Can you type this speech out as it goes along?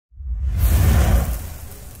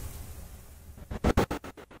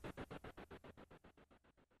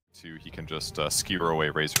2, he can just skewer away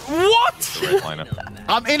Razor. What?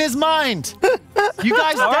 I'm in his mind. You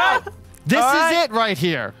guys got this is it right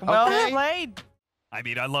here. Well Okay? played. I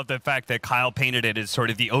mean, I love the fact that Kyle painted it as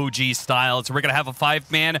sort of the OG style. So we're going to have a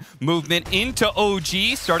 5-man movement into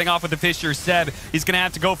OG, starting off with the Fisher Seb. He's going to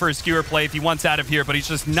have to go for a skewer play if he wants out of here, but he's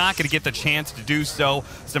just not going to get the chance to do so.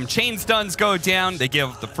 Some chain stuns go down. They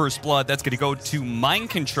give the first blood. That's going to go to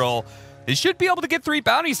Mind Control. They should be able to get 3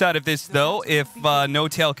 bounties out of this, though, if No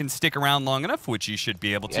Tail can stick around long enough, which he should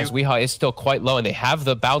be able to. As Weehaw is still quite low, and they have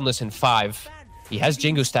the Boundless in 5. He has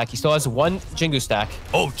Jingu stack. He still has 1 Jingu stack.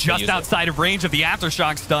 Oh, just outside of range of the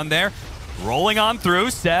Aftershock stun there. Rolling on through,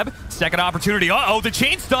 Seb. Second opportunity. Uh-oh, the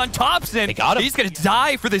chain stun. Thompson. They got him. He's going to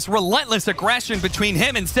die for this relentless aggression between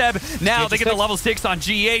him and Seb. Now they get the level 6 on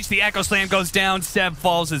GH. The Echo Slam goes down. Seb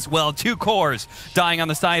falls as well. 2 cores dying on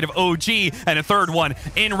the side of OG. And a third one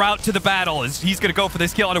en route to the battle. As he's going to go for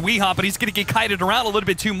this kill on a Weehaw, but he's going to get kited around a little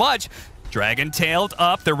bit too much. Dragon tailed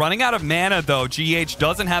up. They're running out of mana, though. GH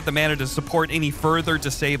doesn't have the mana to support any further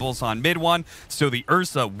disables on mid one, so the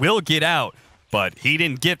Ursa will get out, but he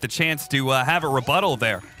didn't get the chance to have a rebuttal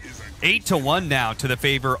there. 8-1 now to the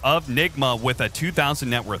favor of NIGMA with a 2,000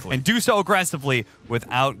 net worth lead. And do so aggressively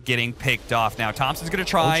without getting picked off. Now, Thompson's going to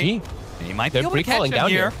try. OG. And he might be able to catch him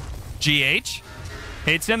here. GH.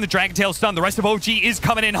 Hits him, the Dragon Tail stun. The rest of OG is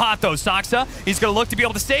coming in hot, though. Saksa, he's going to look to be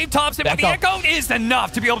able to save Thompson, but the Echo is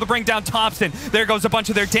enough to be able to bring down Thompson. There goes a bunch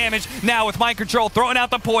of their damage. Now with Mind Control throwing out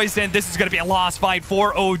the poison, this is going to be a lost fight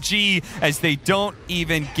for OG as they don't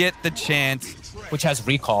even get the chance. Which has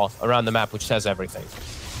recall around the map, which says everything.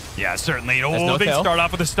 Yeah, certainly. No They Tail. start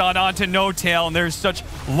off with a stun onto No Tail, and there's such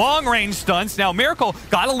long-range stunts. Now, Miracle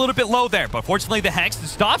got a little bit low there, but fortunately the Hex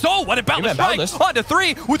stops. Oh, what a Boundless strike onto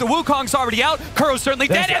 3 with the Wukong's already out. Kuro's certainly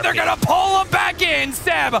dead, and they're going to pull him back in.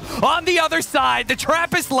 Seb on the other side. The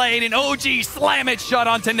trap is laid, and OG slam it shut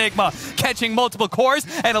onto NIGMA, catching multiple cores,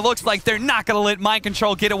 and it looks like they're not going to let Mind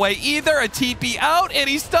Control get away either. A TP out, and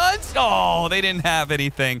he stuns. Oh, they didn't have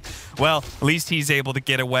anything. Well, at least he's able to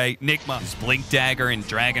get away. NIGMA's Blink Dagger and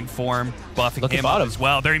Dragon form buffing him up as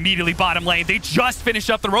well. They're immediately bottom lane. They just finished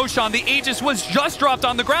up the Roshan. The Aegis was just dropped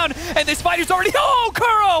on the ground, and this fighter's already... Oh,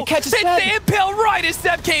 Kuro! Hits the impale right as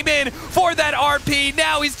Seb came in for that RP.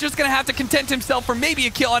 Now he's just going to have to content himself for maybe a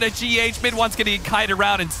kill on a GH. Mid one's going to get kited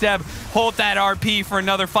around, and Seb, hold that RP for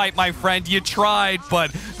another fight, my friend. You tried,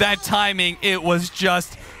 but that timing, it was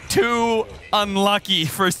just too unlucky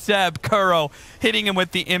for Seb. Kuro hitting him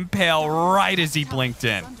with the impale right as he blinked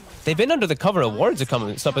in. They've been under the cover of wards some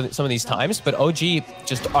of these times, but OG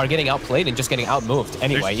just are getting outplayed and just getting outmoved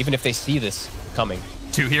anyway, even if they see this coming.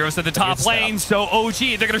 2 heroes at the top lane, so OG,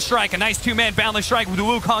 they're going to strike. A nice 2-man Boundless strike with the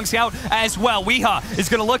Wukong Scout as well. Weehaw is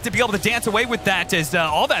going to look to be able to dance away with that as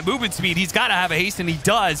all that movement speed. He's got to have a haste, and he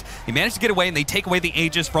does. He managed to get away, and they take away the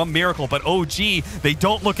Aegis from Miracle, but OG, they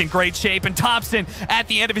don't look in great shape, and Thompson, at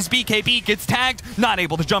the end of his BKB, gets tagged, not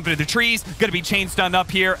able to jump into the trees. Going to be chain stunned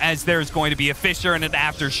up here as there's going to be a Fisher and an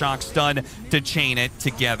Aftershock stun to chain it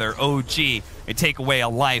together. OG, they take away a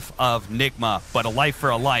life of NIGMA, but a life for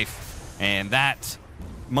a life, and that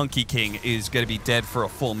Monkey King is going to be dead for a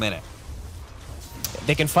full minute.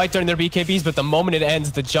 They can fight during their BKBs, but the moment it ends,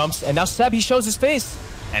 the jumps, and now Seb, he shows his face.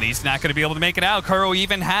 And he's not going to be able to make it out. Kuro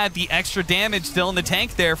even had the extra damage still in the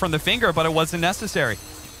tank there from the finger, but it wasn't necessary.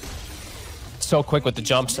 So quick with the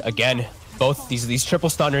jumps. Again, both these triple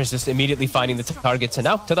stunners just immediately finding the targets, and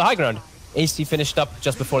now to the high ground. AC finished up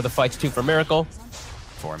just before the fights too for Miracle.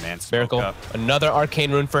 4-man Miracle, another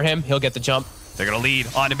arcane rune for him. He'll get the jump. They're going to lead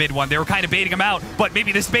on to mid one. They were kind of baiting him out, but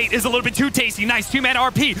maybe this bait is a little bit too tasty. Nice 2-man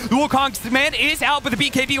RP. The Wukong's man is out, but the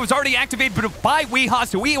BKB was already activated by Weehaw,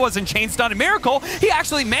 so he wasn't chain stunned. Miracle, he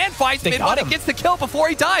actually man fights mid one and gets the kill before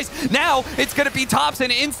he dies. Now it's going to be Thompson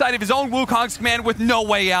inside of his own Wukong's command with no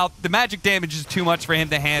way out. The magic damage is too much for him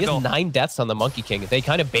to handle. He has 9 deaths on the Monkey King. They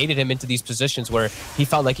kind of baited him into these positions where he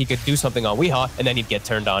felt like he could do something on Weehaw, and then he'd get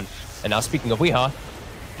turned on. And now speaking of Weehaw.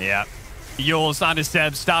 Yeah. Yules onto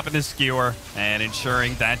Seb, stopping the skewer and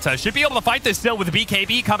ensuring that should be able to fight this still with the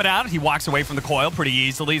BKB coming out. He walks away from the coil pretty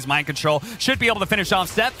easily. His Mind Control should be able to finish off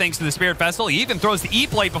Seth thanks to the Spirit Vessel. He even throws the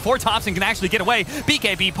E-Blade before Thompson can actually get away.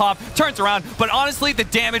 BKB pop, turns around, but honestly, the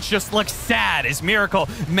damage just looks sad as Miracle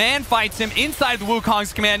man fights him inside the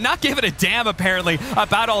Wukong's command, not giving a damn apparently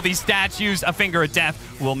about all these statues. A Finger of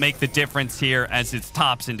Death will make the difference here as it's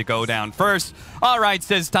Thompson to go down first. All right,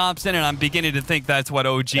 says Thompson, and I'm beginning to think that's what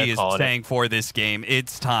OG is saying for this game.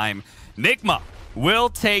 It's time. NIGMA will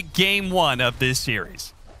take game 1 of this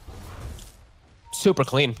series. Super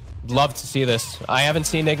clean. Love to see this. I haven't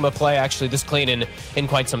seen NIGMA play actually this clean in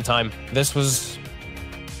quite some time. This was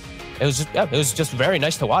it was just very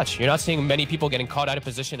nice to watch. You're not seeing many people getting caught out of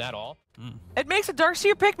position at all. It makes a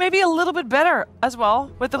Darkseer pick maybe a little bit better as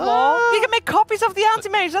well with the wall. You can make copies of the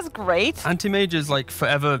anti-mage. That's great. Anti-mage is like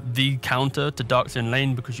forever the counter to Darkseer in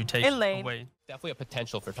lane because you take In lane. away. Definitely a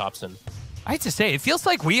potential for Thompson. I have to say, it feels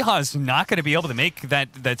like Weeha's not going to be able to make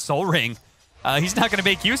that Soul Ring. He's not going to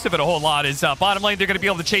make use of it a whole lot. His bottom lane, they're going to be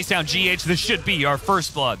able to chase down GH. This should be our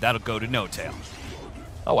first blood. That'll go to No Tail.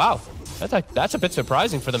 Oh, wow. That's a bit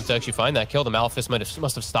surprising for them to actually find that kill. The Malefice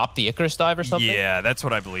must have stopped the Icarus dive or something. Yeah, that's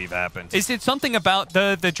what I believe happened. Is it something about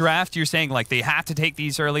the draft you're saying, like, they have to take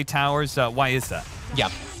these early towers? Why is that? Yeah.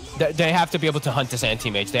 They have to be able to hunt this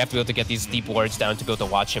anti-mage. They have to be able to get these deep wards down to be able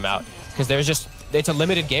to watch him out. Because it's a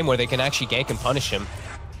limited game where they can actually gank and punish him.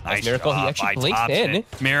 Nice Miracle, he actually blinked in.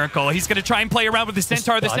 Miracle, he's going to try and play around with the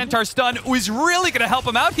Centaur. The Centaur stun was really going to help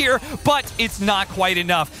him out here, but it's not quite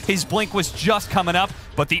enough. His blink was just coming up,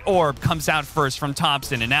 but the orb comes out first from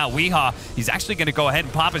Thompson. And now Weeha, he's actually going to go ahead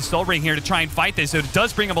and pop his Soul Ring here to try and fight this. So it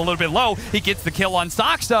does bring him a little bit low. He gets the kill on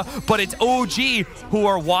Saksa, but it's OG who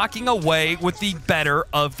are walking away with the better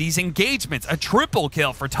of these engagements. A triple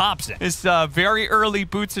kill for Thompson. This very early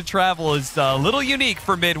Boots of Travel is a little unique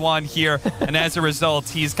for mid one here. And as a result,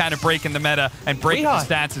 he's kind of breaking the meta and breaking the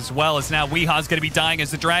stats as well. As now Weeha's going to be dying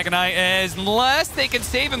as the Dragon Eye, unless they can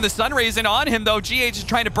save him. The Sun Rays in on him, though. GH is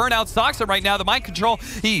trying to burn out Saksa right now. The Mind Control,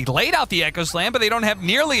 he laid out the Echo Slam, but they don't have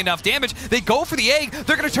nearly enough damage. They go for the egg.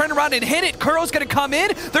 They're going to turn around and hit it. Kuro's going to come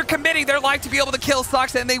in. They're committing their life to be able to kill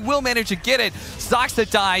Saksa, and they will manage to get it. Saksa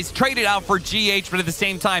dies, traded out for GH, but at the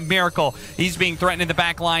same time, Miracle, he's being threatened in the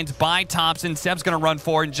back lines by Thompson. Seb's going to run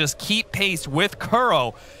forward and just keep pace with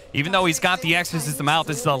Kuro. Even though he's got the Exorcism out,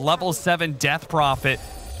 this is a level 7 Death Prophet.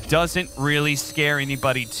 Doesn't really scare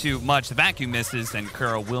anybody too much. The vacuum misses, and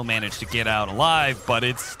Kuro will manage to get out alive, but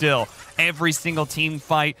it's still every single team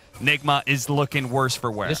fight. NIGMA is looking worse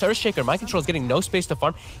for wear. This Earthshaker, Mind Control is getting no space to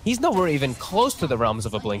farm. He's nowhere even close to the realms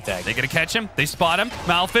of a Blink Tag. They gonna catch him. They spot him.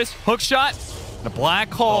 Malefice, hook shot, and a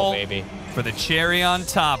black hole for the cherry on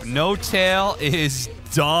top. No Tail is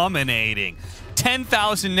dominating.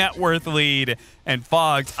 10,000 net worth lead. And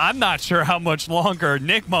Fogged, I'm not sure how much longer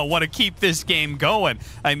NIGMA want to keep this game going.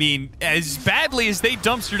 I mean, as badly as they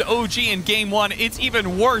dumpstered OG in game one, it's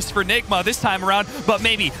even worse for NIGMA this time around, but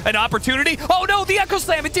maybe an opportunity. Oh no, the Echo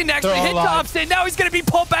Slam, it didn't actually hit Thompson. Now he's going to be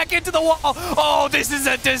pulled back into the wall. Oh, this is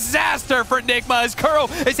a disaster for NIGMA as Kuro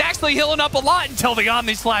is actually healing up a lot until the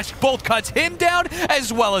Omni Slash both cuts him down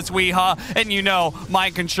as well as Weeha. And you know,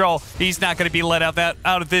 Mind Control, he's not going to be let out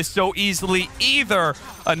of this so easily either.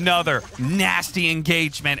 Another nasty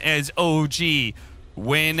engagement as OG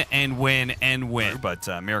win and win and win. But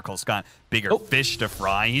Miracle's got bigger fish to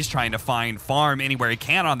fry. He's trying to find farm anywhere he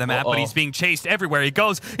can on the map, but he's being chased everywhere he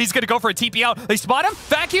goes. He's going to go for a TP out. They spot him.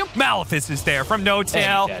 Vacuum. Malefice is there from No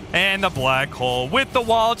Tail. And the black hole with the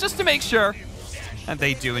wall just to make sure. And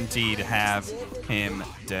they do indeed have him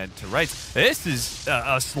dead to rights. This is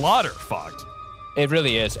a slaughter, Fogged. It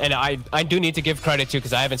really is. And I do need to give credit to,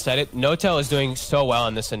 because I haven't said it, No Tail is doing so well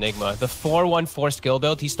on this Enigma. The 4-1-4 skill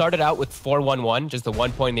build, he started out with 4-1-1, just the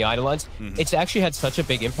 1 point in the Eidolons. It's actually had such a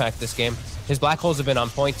big impact this game. His black holes have been on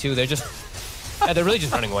point too. They're just, they're really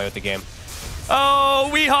just running away with the game.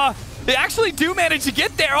 Oh, Weeha. They actually do manage to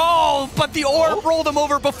get there. Oh, but the orb rolled him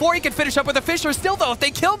over before he could finish up with a Fisher. Still, though, if they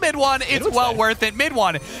kill mid one, it's well worth it. Mid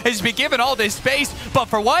one has been given all this space. But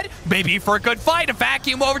for what? Maybe for a good fight. A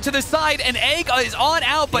vacuum over to the side. An egg is on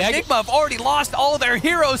out, but NIGMA have already lost all of their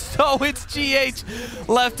heroes. So it's GH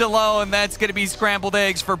left alone. That's going to be scrambled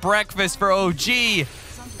eggs for breakfast for OG.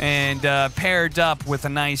 And paired up with a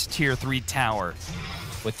nice tier 3 tower.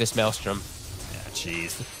 With this Maelstrom. Yeah,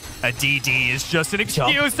 jeez. A DD is just an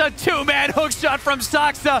excuse. A two-man hook shot from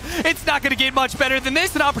Saksa. It's not going to get much better than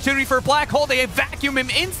this. An opportunity for a black hole. They vacuum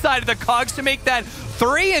him inside of the cogs to make that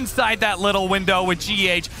 3 inside that little window with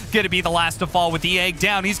GH. Going to be the last to fall with the egg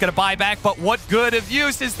down. He's going to buy back, but what good of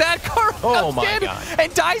use is that? Oh my God.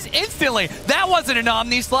 And dies instantly. That wasn't an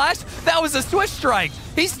Omni Slash. That was a Swish Strike.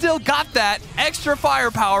 He still got that extra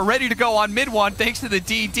firepower ready to go on mid one thanks to the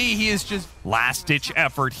DD. He is just last-ditch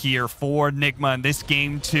effort here for NIGMA in this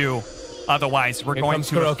game too. Otherwise, we're going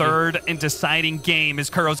to a third and deciding game as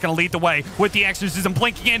Kuro's going to lead the way with the Exorcism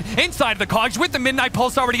blinking in inside of the cogs with the Midnight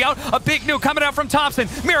Pulse already out. A big nuke coming out from Thompson.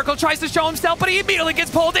 Miracle tries to show himself, but he immediately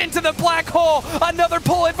gets pulled into the black hole. Another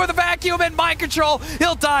pull in for the vacuum and Mind Control.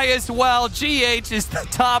 He'll die as well. GH is the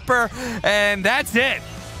topper, and that's it.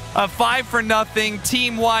 A 5-for-0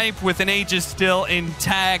 team wipe with an Aegis still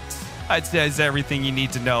intact. That says everything you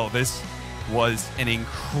need to know. This was an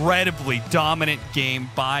incredibly dominant game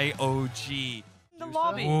by OG. The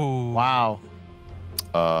lobby. Ooh. Wow.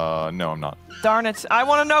 No, I'm not. Darn it. I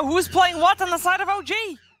want to know who's playing what on the side of OG.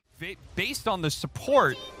 Based on the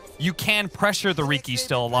support, you can pressure the Riki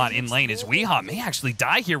still a lot in lane, as Weehaw may actually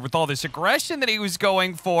die here with all this aggression that he was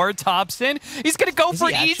going for. Thompson, he's going to go for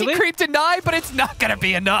an easy creep deny, but it's not going to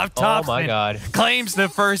be enough. Thompson, oh my God, claims the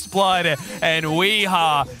first blood, and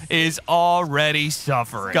Weehaw is already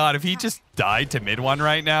suffering. God, if he just died to mid one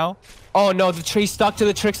right now. Oh no, the tree stuck to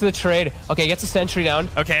the tricks of the trade. Okay, gets a sentry down.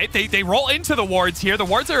 Okay, they roll into the wards here. The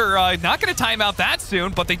wards are not going to time out that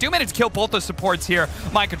soon, but they do manage to kill both the supports here.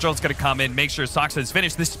 Mind Control's going to come in, make sure Soxa is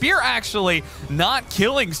finished. The spear actually not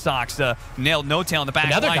killing Soxa. Nailed No Tail in the back.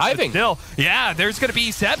 Now they're diving. Still, yeah, there's going to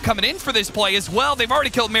be Seb coming in for this play as well. They've already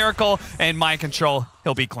killed Miracle, and Mind Control,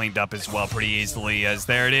 he'll be cleaned up as well pretty easily, as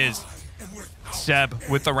there it is. Seb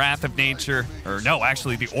with the Wrath of Nature, or no,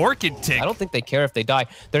 actually the Orchid Tick. I don't think they care if they die.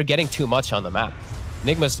 They're getting too much on the map.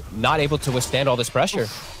 NIGMA's not able to withstand all this pressure.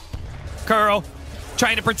 Kuro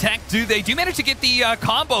trying to protect. They do manage to get the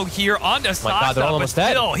combo here onto Soxa, God, they're almost but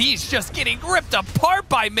dead. still, he's just getting ripped apart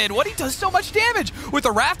by mid. What, he does so much damage with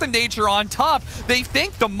the Wrath of Nature on top. They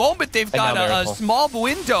think the moment they've got a small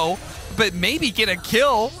window, but maybe get a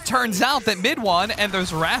kill. Turns out that mid one and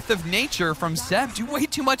there's Wrath of Nature from Seb do way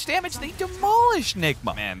too much damage. They demolish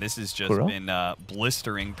NIGMA. Man, this has just been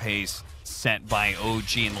blistering pace sent by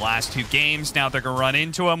OG in the last 2 games. Now they're going to run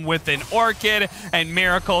into him with an Orchid, and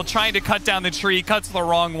Miracle trying to cut down the tree, cuts the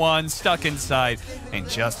wrong one, stuck inside, and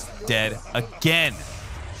just dead again.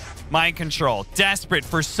 Mind Control, desperate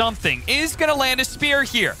for something, is going to land a spear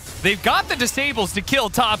here. They've got the disables to kill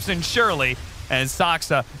Thompson, surely, and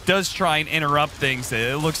Soxa does try and interrupt things.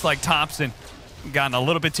 It looks like Thompson gotten a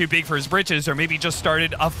little bit too big for his britches, or maybe just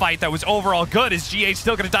started a fight that was overall good, as GH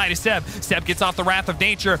still going to die to Seb. Seb gets off the Wrath of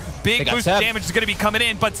Nature. Big boost of damage is going to be coming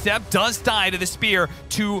in, but Seb does die to the spear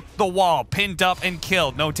to the wall. Pinned up and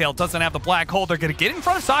killed. No Tail doesn't have the black hole. They're going to get in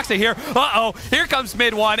front of Soxa here. Uh-oh, here comes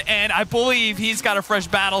mid one, and I believe he's got a fresh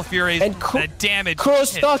Battle Fury. And the damage.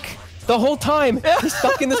 Kuro's stuck the whole time. He's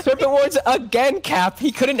stuck in the Serpent Wards again, Cap.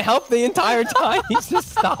 He couldn't help the entire time. He's just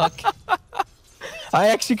stuck. I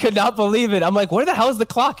actually could not believe it. I'm like, where the hell is the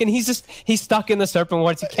clock? And he's stuck in the Serpent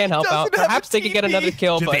Wards. He can't help out. Perhaps they could get another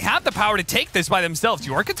kill, but they have the power to take this by themselves.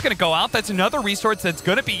 Orchid's going to go out. That's another resource that's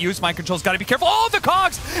going to be used. Mind Control's got to be careful. Oh, the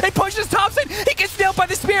cogs! It pushes Thompson. He gets nailed by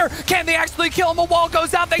the spear. Can they actually kill him? A wall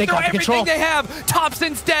goes out. They throw everything they have.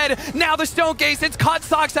 Thompson's dead. Now the Stone Gaze. It's caught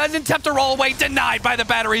Soxa and attempt to roll away. Denied by the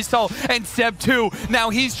Battery Soul. And Seb too. Now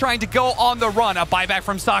he's trying to go on the run. A buyback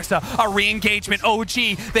from Soxa. A re-engagement. OG.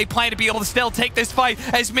 They plan to be able to still take this fight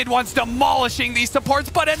as mid one's demolishing these supports,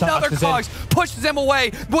 but another Cogs pushes him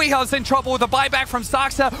away. Weehaw's in trouble with a buyback from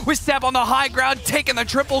Soxa, with Seb on the high ground, taking the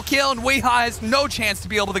triple kill, and Weehaw has no chance to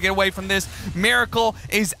be able to get away from this. Miracle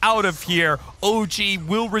is out of here. OG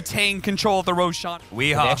will retain control of the Roshan.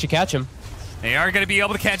 Weehaw. They actually catch him. They are going to be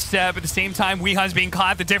able to catch Seb. At the same time, Weehaw's being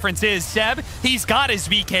caught. The difference is Seb, he's got his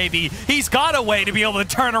BKB. He's got a way to be able to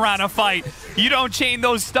turn around a fight. You don't chain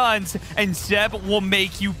those stuns, and Seb will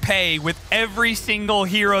make you pay with every single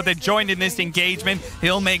hero that joined in this engagement.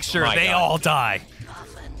 He'll make sure all die.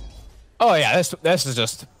 Oh yeah,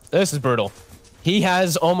 this is brutal. He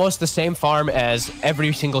has almost the same farm as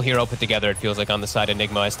every single hero put together, it feels like, on the side of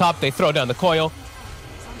NIGMA. As top, they throw down the coil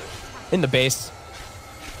in the base.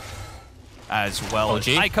 As well as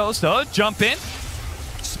Ico, so jump in.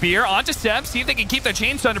 Spear onto Seb, see if they can keep the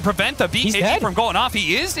chain stun to prevent the BKB from going off.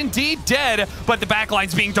 He is indeed dead, but the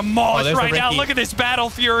backline's being demolished right now. Look at this Battle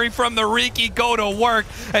Fury from the Riki go to work,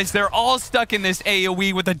 as they're all stuck in this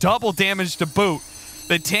AoE with a double damage to boot.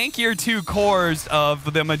 The tankier 2 cores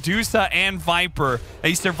of the Medusa and Viper,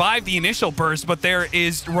 they survived the initial burst, but there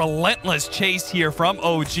is relentless chase here from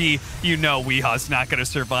OG. You know Weehaw's not going to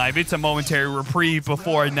survive. It's a momentary reprieve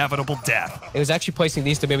before inevitable death. It was actually placing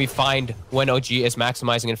these to maybe find when OG is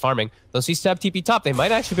maximizing and farming. They'll see Seb TP top. They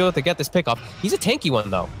might actually be able to get this pick off. He's a tanky one,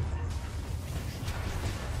 though.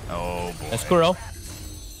 Oh, boy. That's Kuro.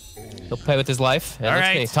 He'll play with his life. And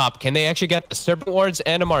let's see, top. Can they actually get a Serpent Wards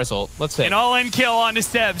and a Mars ult? Let's see. An all-in kill onto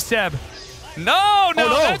Seb. Seb. No,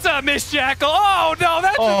 that's a Miss Jackal. Oh, no,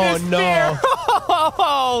 that's a Miss Spear.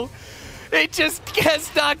 Oh, it just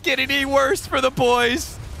does not get any worse for the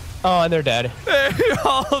boys. Oh, and they're dead. They're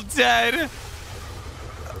all dead.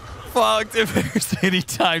 Fucked. If there's any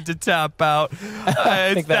time to tap out,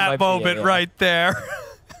 it's that moment right there.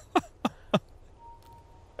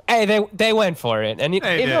 Hey, they went for it, and you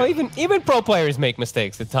know, even pro players make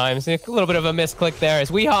mistakes at times. A little bit of a misclick there.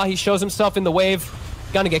 As Weehaw, he shows himself in the wave,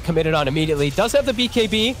 gonna get committed on immediately. Does have the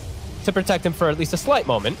BKB to protect him for at least a slight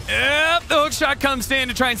moment. Yep, the hook shot comes in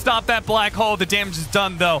to try and stop that black hole. The damage is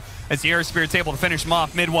done though, as the Air Spirit's able to finish him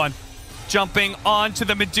off mid one. jumping onto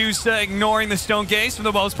the Medusa, ignoring the Stone Gaze for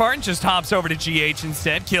the most part, and just hops over to GH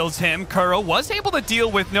instead, kills him. Kuro was able to deal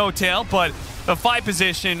with No Tail, but the 5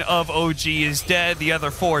 position of OG is dead. The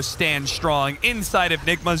other 4 stand strong inside of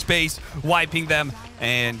NIGMA's base, wiping them.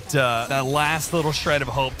 And the last little shred of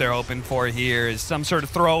hope they're hoping for here is some sort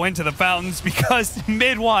of throw into the fountains, because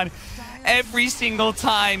mid one, every single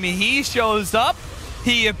time he shows up,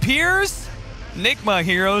 he appears, NIGMA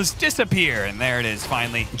heroes disappear. And there it is,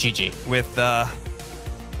 finally. GG. With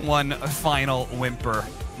one final whimper.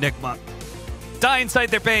 NIGMA die inside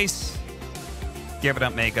their base. Give it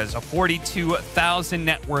up, Megas. A 42,000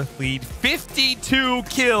 net worth lead. 52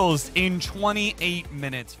 kills in 28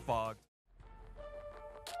 minutes, Fog.